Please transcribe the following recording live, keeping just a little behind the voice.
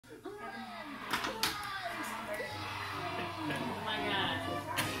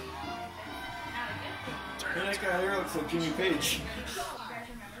guy there looks like Jimmy Page.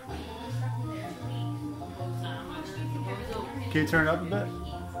 Can you turn it up a bit?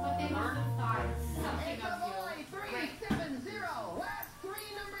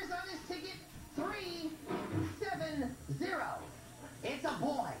 It's a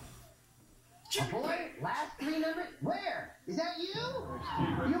boy. A boy? Last three numbers? Where? Is that you?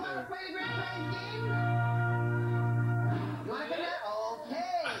 You want to play the grand prize game? You want to come out?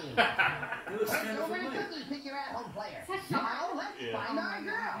 Okay. Let's go over to Cookie. Pick your at-home player. Now, let's find our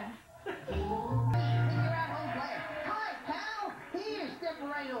girl. Pick your at-home player. Hi, pal. Here, step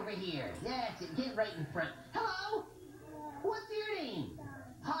right over here. That's it. Get right in front. Hello. What's your name?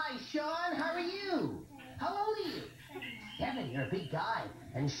 Hi, Shawn. How are you? How old are you? Kevin, you're a big guy.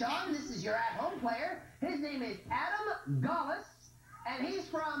 And Shawn, this is your at-home player. His name is Adam Gallus, and he's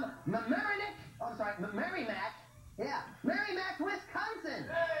from Merrimack. Yeah, Merrimack, Wisconsin.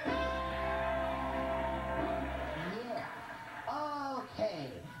 Yeah.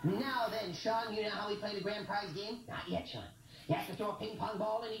 Okay. Now then, Shawn, you know how we play the grand prize game? Not yet, Shawn. You have to throw a ping pong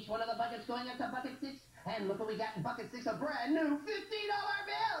ball in each one of the buckets going up to bucket 6. And look what we got in bucket 6, a brand new $50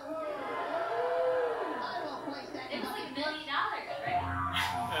 bill. I will place that in bucket 6.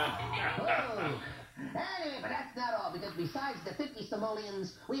 Oh. Anyway, but that's not all, because besides the 50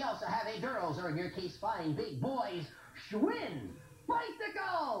 simoleons, we also have a girls, or in your case, fine big boys, Schwinn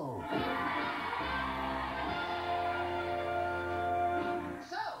bicycle.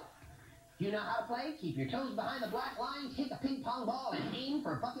 So, you know how to play? Keep your toes behind the black line, take a ping pong ball, and aim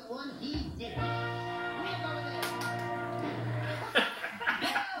for bucket 1. He did it. Look over there.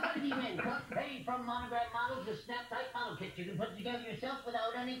 Well, what did he win, Cook? Hey, from Monogram Models, a snap-type model kit you can put together yourself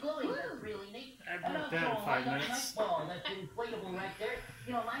without any gluing. That's really neat. I broke that in 5 minutes. Nice ball. That's inflatable right there.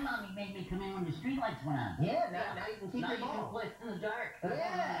 You know, my mommy made me come in when the street lights went on. Yeah, now you can keep now your you can ball. play in the dark.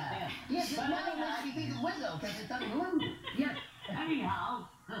 Yeah. Yes, this model makes me think of Bozo because it's unglued. Yes. Anyhow.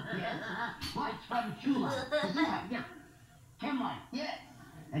 Yes. It's from Chula. Yeah. Come on. Yes.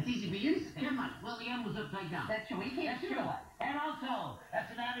 That's easy for you to say. Come on. Well, the M was upside down. That's true. We can't That's do true. it. And also,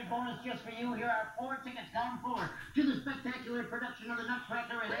 that's an added bonus just for you. Here are 4 tickets, count 4, to the spectacular production of the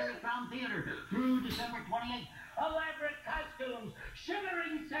Nutcracker at Harry Crown Theater through December 28th. Elaborate costumes,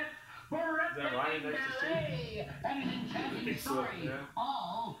 shimmering sets, breathtaking ballet, and an enchanting story,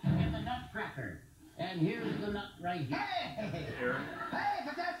 all in the Nutcracker. And here's the nut right here. Hey,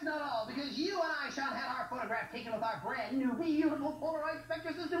 but that's not all, because you and I, Shawn, had our photograph taken with our brand new beautiful Polaroid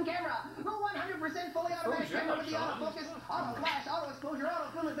Spectre System camera. The 100% fully automatic camera with the autofocus, auto flash, auto exposure,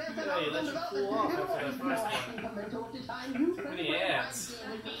 auto film advance, and auto film development. It'll always be watching from mental to time you spend with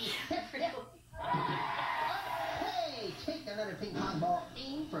me. Hey, take another ping pong ball,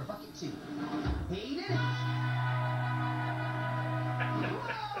 aim for bucket 2. He did it.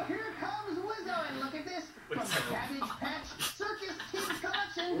 Whoa, here comes Bozo, and look at this. From the Cabbage Patch Circus Kids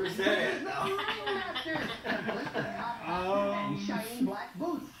Collection. Where's This that? is the Ringmaster. Complete with top hat and shiny black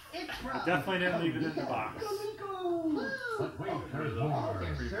boots. It's from Definitely didn't leave it in the box. But wait, there's more.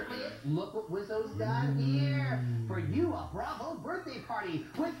 There certainly is. Look what Bozo's got here. For you, a Bravo birthday party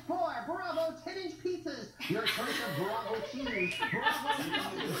with 4 Bravo 10-inch pizzas. Your choice of Bravo cheese, Bravo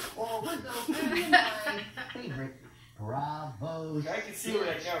sauce, or Bozo can be my favorite. Bravo's. I can see where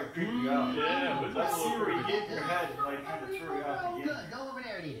that guy would creep you out. Yeah, but I see where you get your head, like kind of threw you out. Good, go over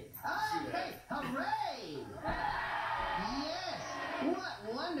there and eat it. Okay, hooray! Yes, what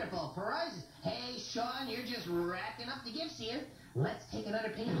wonderful prizes. Hey, Shawn, you're just racking up the gifts here. Let's take another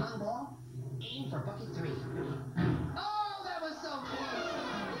ping pong ball. Aim for bucket 3. Oh, that was so close.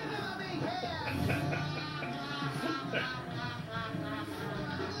 Give him a big hand.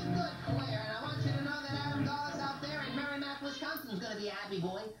 Good player, and I want you to know that Adam Gallus out there in Merrimack, Wisconsin is going to be a happy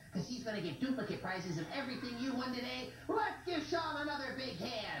boy, because he's going to get duplicate prizes of everything you won today. Let's